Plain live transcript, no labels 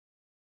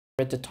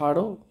Read the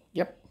title?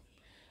 Yep.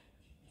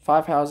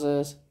 5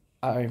 houses,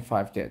 I own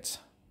 5 debts.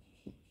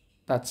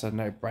 That's a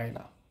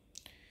no-brainer.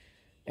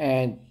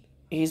 And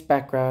his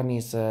background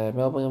is a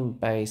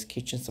Melbourne-based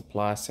kitchen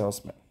supply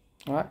salesman.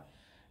 All right.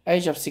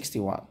 Age of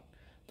 61.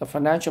 The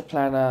financial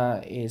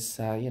planner is,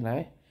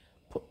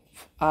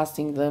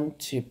 asking them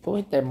to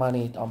put their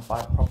money on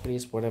buy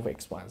properties, whatever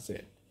X, Y, Z.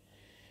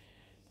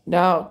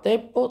 Now, they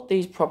bought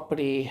these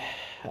property,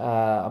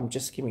 I'm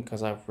just skimming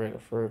because I've read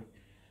it through,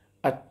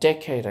 a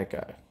decade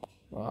ago.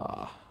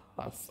 I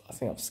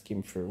think I've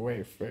skimmed through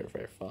way very,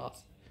 very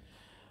fast.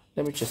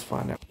 Let me just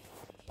find out.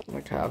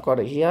 Okay, I got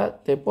it here.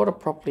 They bought a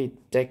property a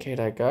decade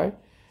ago.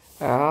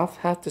 I've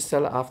had to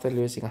sell it after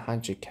losing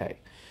 100K.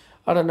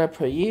 I don't know,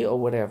 per year or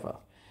whatever.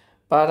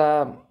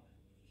 But,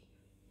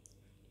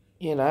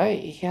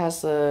 he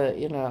has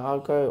I'll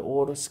go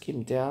order,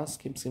 skim down,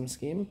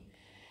 skim.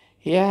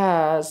 He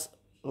has,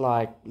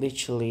 like,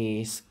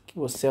 literally,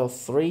 will sell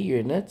 3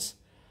 units,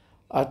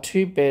 a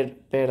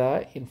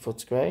 2-bedder in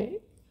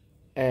Footscray,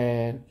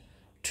 and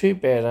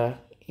 2-bedder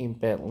in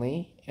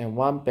Bentley, and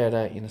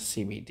 1-bedder in a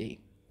CBD.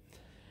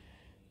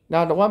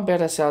 Now, the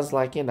 1-bedder sounds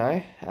like,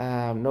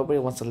 nobody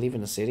wants to live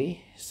in the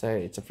city, so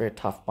it's a very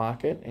tough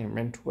market and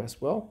rental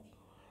as well.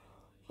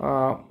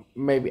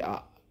 Maybe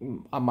I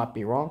might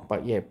be wrong,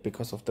 but yeah,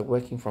 because of the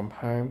working from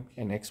home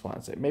and X, Y,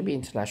 and Z. Maybe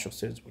international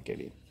students will get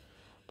in,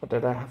 but they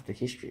don't have the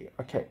history.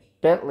 Okay,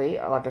 Bentley,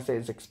 like I said,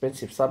 is an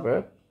expensive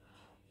suburb.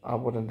 I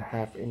wouldn't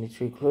have any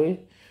clue.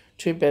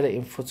 2-bedder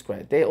in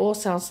Footscray. They all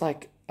sounds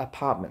like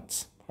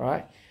apartments,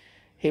 right?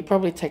 He'd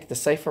probably take the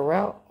safer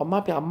route, or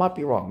I might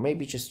be wrong.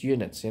 Maybe just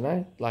units,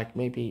 like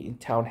maybe in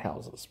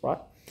townhouses, right?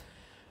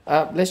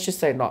 Let's just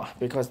say not,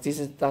 because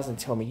doesn't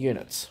tell me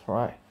units,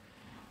 right?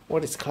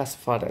 What is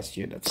classified as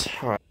units,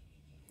 all right?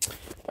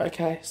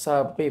 Okay, so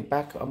I'll be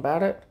back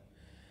about it.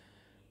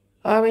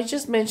 It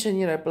just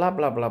mentioned, blah,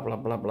 blah, blah, blah,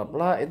 blah, blah,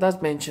 blah. It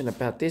does mention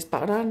about this,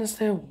 but I don't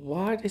understand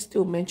why they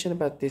still mention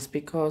about this,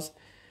 because,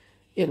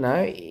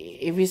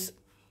 if it's,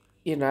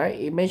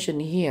 it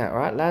mentioned here,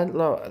 right?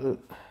 Landlord, okay,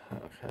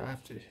 I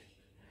have to,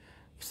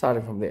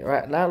 starting from there,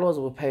 right? Landlords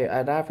will pay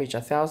an average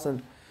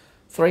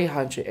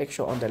 1,300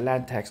 extra on the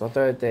land tax,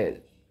 although the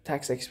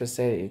tax experts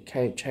say it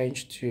can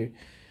change to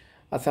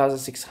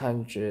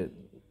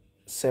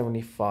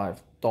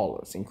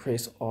 $1,675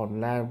 increase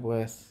on land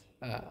worth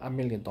 $1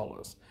 million.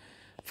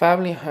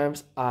 Family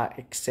homes are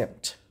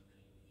exempt.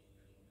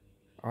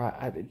 All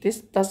right,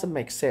 this doesn't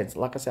make sense.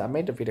 Like I said, I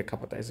made a video a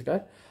couple of days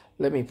ago.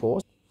 Let me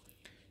pause.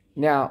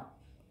 Now,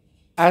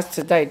 as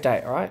today's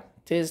date, all right?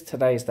 This is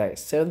today's date,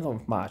 7th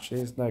of March.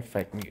 There's no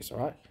fake news, all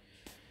right?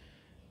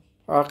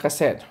 Like I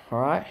said, all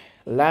right?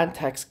 Land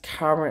tax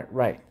current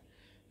rate.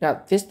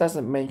 Now, this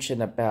doesn't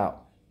mention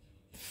about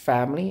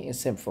family,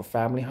 except for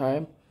family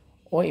home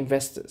or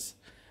investors.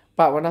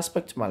 But when I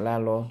spoke to my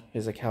landlord,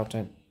 his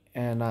accountant,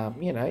 and, I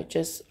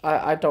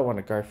don't want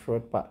to go through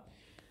it, but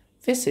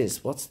this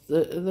is what's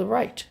the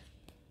rate.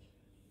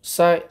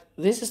 So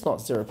this is not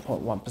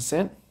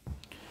 0.1%.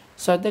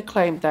 So they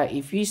claim that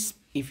if you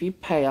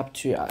pay up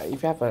to,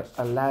 if you have a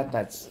land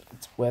it's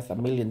worth $1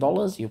 million,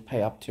 you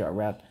pay up to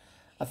around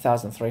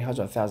 1,300,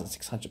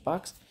 1,600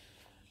 bucks.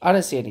 I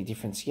don't see any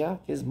difference here.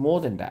 There's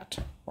more than that,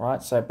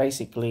 right? So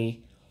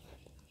basically,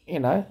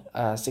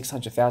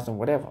 600,000,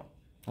 whatever,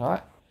 all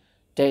right?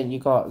 Then you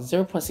got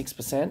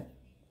 0.6%,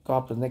 go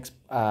up to the next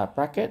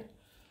bracket,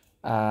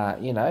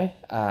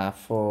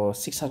 for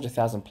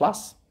 600,000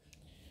 plus,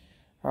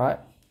 all right?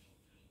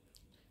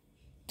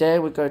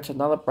 Then we go to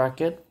another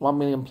bracket, 1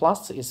 million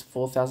plus is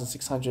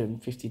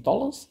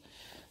 $4,650,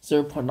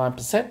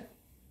 0.9%,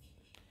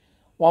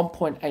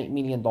 $1.8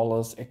 million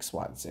X,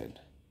 Y, Z,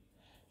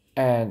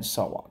 and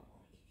so on.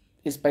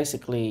 It's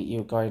basically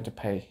you're going to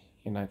pay,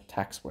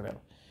 tax, whatever.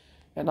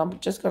 And I'm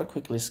just going to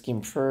quickly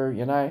skim through,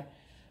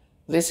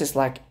 This is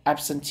like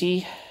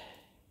absentee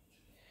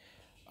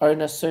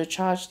owner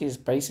surcharge. This is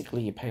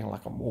basically you're paying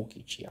like a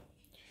mortgage here.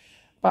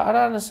 But I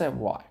don't understand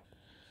why.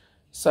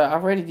 So I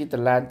already did the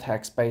land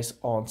tax based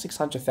on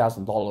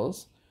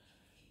 $600,000.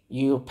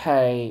 You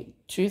pay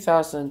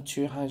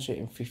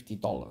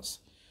 $2,250.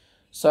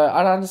 So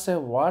I don't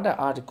understand why the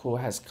article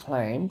has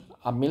claimed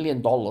 $1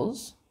 million,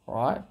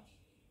 right?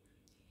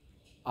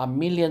 $1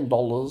 million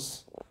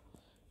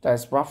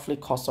that's roughly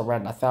costs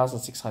around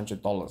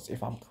 $1,600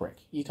 if I'm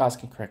correct. You guys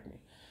can correct me.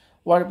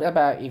 What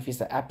about if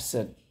it's an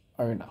absent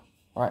owner,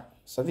 right?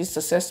 So this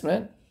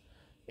assessment,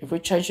 if we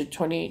change to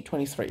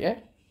 2023, yeah?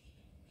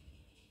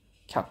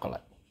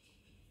 Calculate.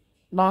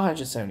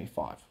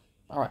 975.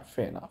 All right,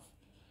 fair enough.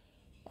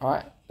 All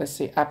right, let's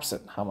see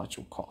absent, how much it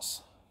will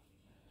cost.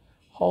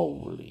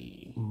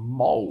 Holy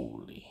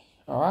moly.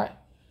 All right.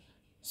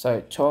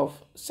 So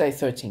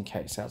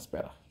 13K sounds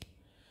better.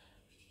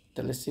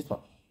 The list is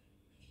what?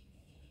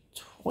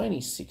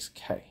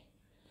 26K.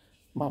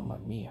 Mamma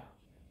mia.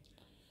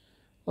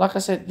 Like I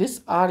said,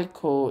 this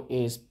article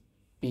is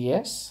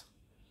BS.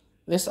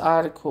 This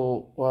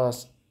article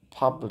was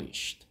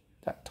published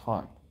that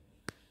time.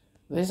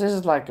 This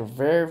is like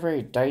very,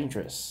 very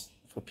dangerous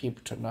for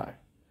people to know.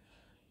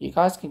 You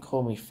guys can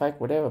call me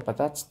fake, whatever, but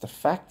that's the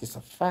fact. It's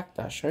a fact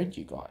I showed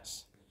you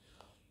guys.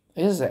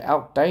 This is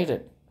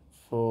outdated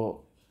for...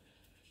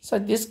 So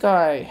this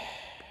guy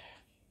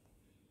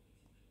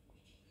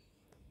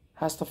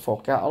has to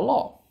fork out a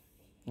lot,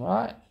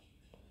 right?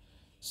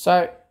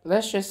 So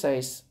let's just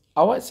say,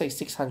 I won't say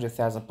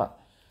 600,000, but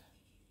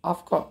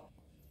I've got...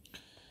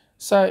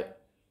 So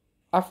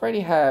I've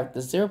already have the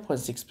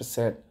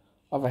 0.6%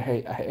 of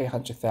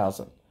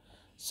 800,000.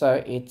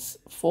 So it's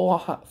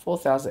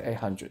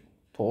 4,800.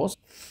 Pause.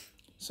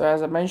 So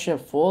as I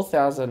mentioned,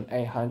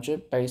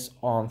 4,800 based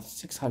on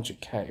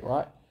 600k,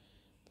 right?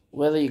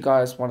 Whether you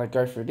guys want to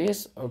go through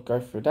this or go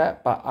through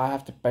that, but I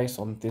have to base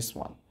on this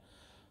one.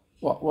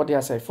 What did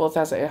I say?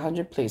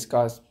 4,800? Please,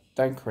 guys,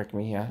 don't correct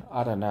me here.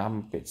 I don't know. I'm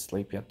a bit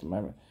sleepy at the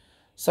moment.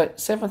 So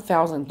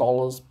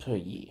 $7,000 per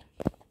year.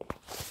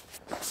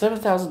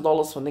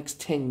 $7,000 for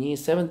next 10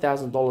 years.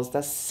 $7,000.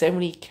 That's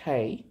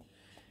 70k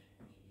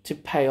to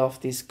pay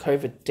off this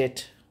COVID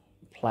debt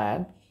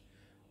plan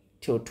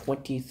till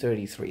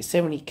 2033.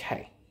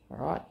 70k. All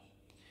right.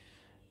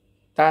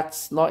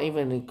 That's not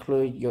even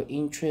include your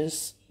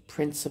interest,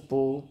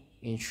 principal,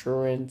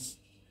 insurance,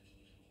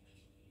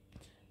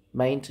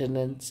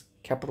 maintenance,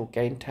 capital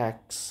gain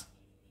tax.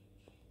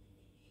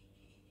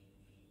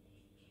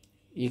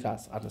 You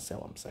guys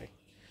understand what I'm saying.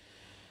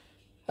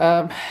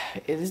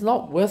 It is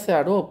not worth it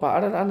at all, but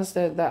I don't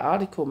understand that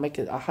article make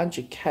it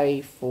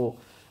 100k for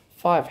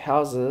 5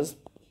 houses.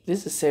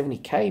 This is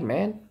 70k,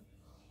 man.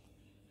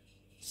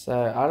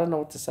 So I don't know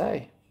what to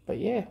say, but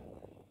yeah.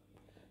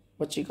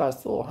 What you guys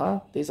thought,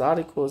 huh? These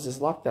articles is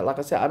like that. Like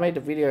I said, I made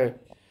a video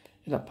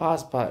in the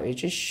past, but it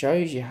just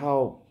shows you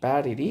how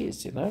bad it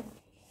is, you know.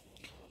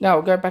 Now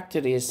we'll go back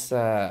to this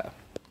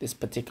this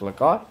particular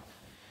guy.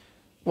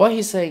 What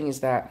he's saying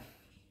is that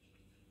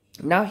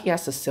now he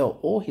has to sell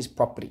all his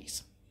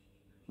properties,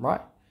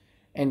 right?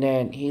 And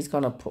then he's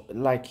gonna put,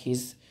 like,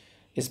 he's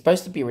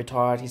supposed to be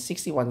retired. He's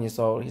 61 years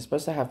old. He's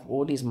supposed to have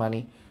all his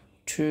money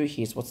to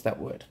his, what's that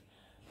word?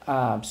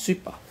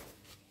 Super.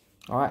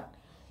 All right,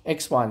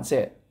 X, Y, and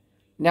Z.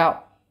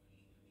 Now,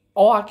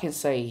 all I can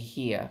say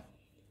here,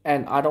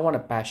 and I don't want to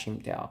bash him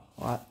down,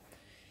 right,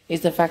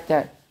 is the fact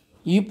that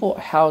you bought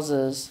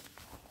houses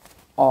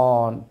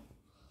on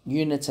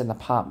units and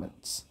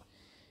apartments.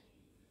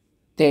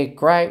 They're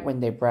great when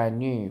they're brand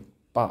new,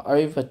 but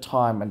over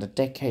time and a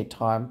decade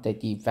time, they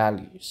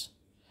devalues.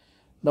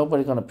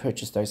 Nobody's going to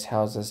purchase those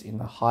houses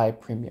in a high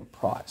premium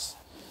price.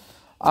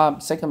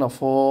 Second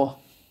of all,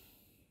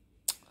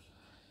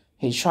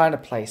 he's trying to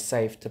play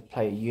safe, to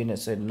play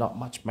units and not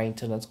much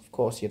maintenance. Of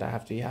course, you don't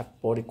have to. You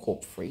have Body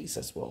Corp freeze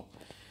as well.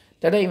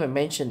 They don't even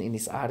mention in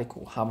this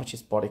article how much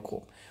is Body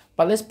Corp.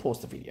 But let's pause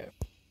the video.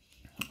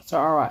 So,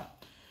 alright.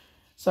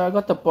 So, I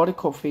got the Body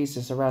Corp fees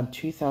is around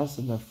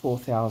 2,000 and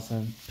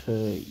 4,000 per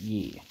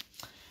year.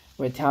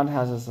 Where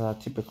townhouses are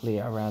typically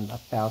around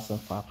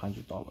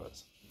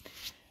 $1,500.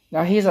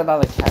 Now, here's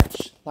another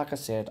catch. Like I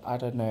said, I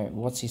don't know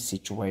what's his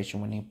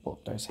situation when he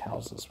bought those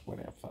houses,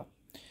 whatever.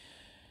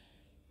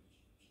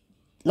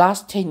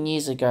 Last 10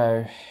 years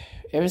ago,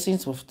 ever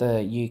since with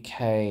the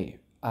UK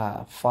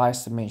fire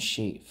cement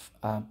sheet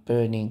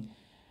burning,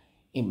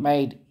 it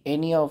made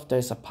any of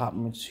those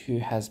apartments who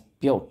has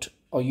built,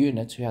 or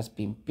units who has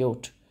been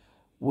built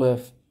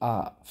with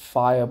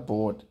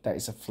fireboard, that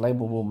is a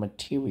flammable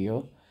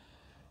material,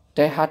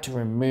 they had to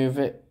remove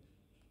it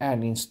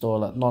and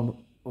install a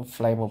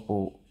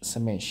non-flammable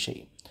cement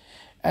sheet.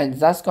 And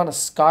that's going to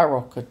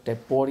skyrocket their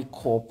Body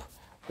Corp,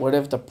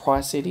 whatever the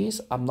price it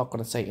is. I'm not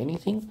going to say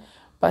anything.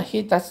 But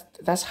here,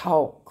 that's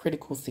how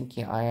critical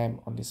thinking I am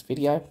on this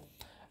video.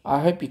 I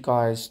hope you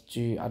guys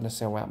do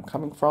understand where I'm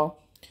coming from.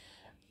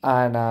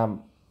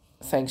 And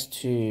thanks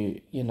to,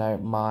 you know,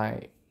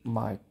 my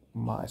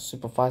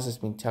supervisor's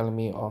been telling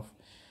me of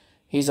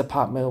his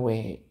apartment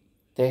where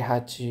they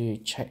had to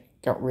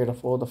get rid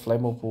of all the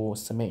flammable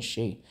cement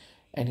sheet,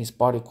 and his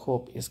Body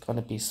Corp is going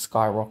to be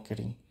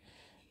skyrocketing.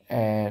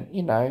 And,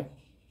 you know,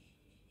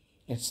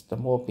 it's the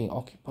more being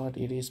occupied,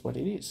 it is what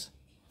it is.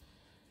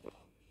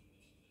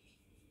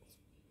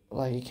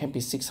 Like, it can be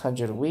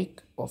 $600 a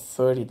week or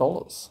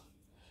 $30.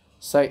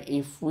 So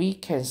if we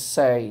can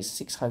say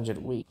 600 a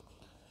week,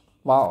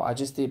 wow, I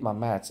just did my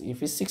maths.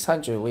 If it's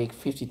 600 a week,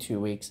 52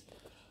 weeks,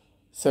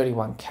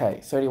 31k.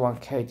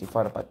 31k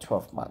divided by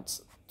 12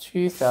 months,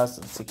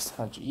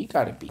 2,600. You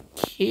gotta be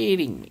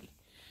kidding me.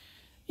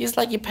 It's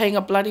like you're paying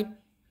a bloody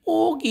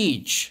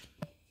mortgage.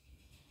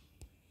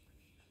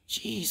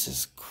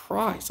 Jesus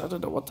Christ. I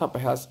don't know what type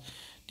of house,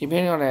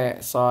 depending on their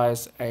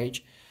size,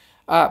 age.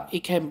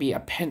 It can be a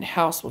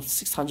penthouse with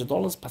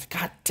 $600, but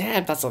god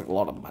damn, that's a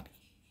lot of money.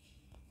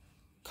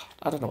 God,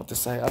 I don't know what to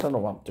say. I don't know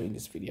why I'm doing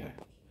this video.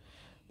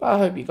 But I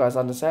hope you guys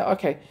understand.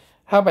 Okay,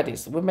 how about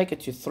this? We'll make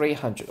it to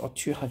 300 or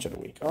 200 a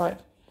week, alright?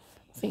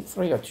 I think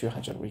 3 or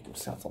 200 a week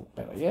sounds a lot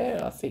better.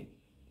 Yeah, I think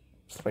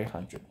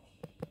 300.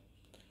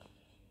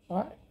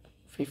 Alright,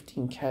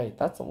 15k.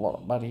 That's a lot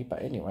of money,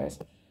 but anyways.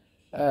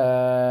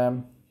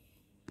 12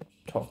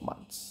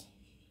 months.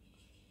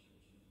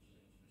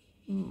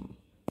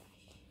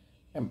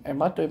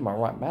 Am I doing my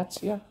right maths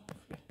here?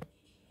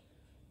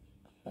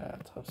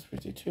 times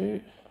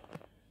 52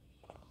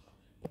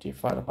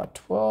 divided by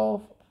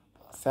 12,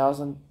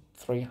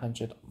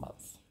 1,300 a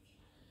month.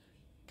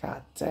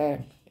 God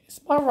damn.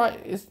 Is my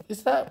right? Is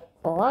that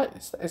alright?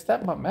 Is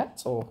that my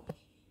maths or?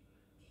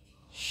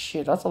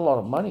 Shit, that's a lot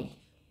of money.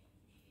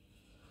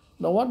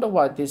 No wonder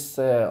why this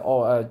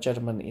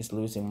gentleman is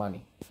losing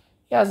money.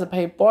 He has to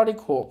pay Body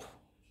Corp.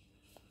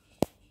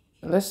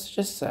 Let's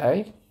just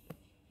say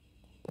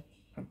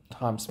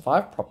times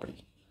 5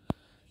 property.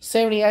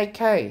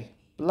 78k.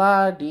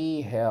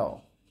 Bloody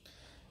hell.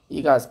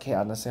 You guys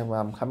can't understand where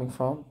I'm coming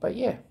from, but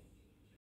yeah.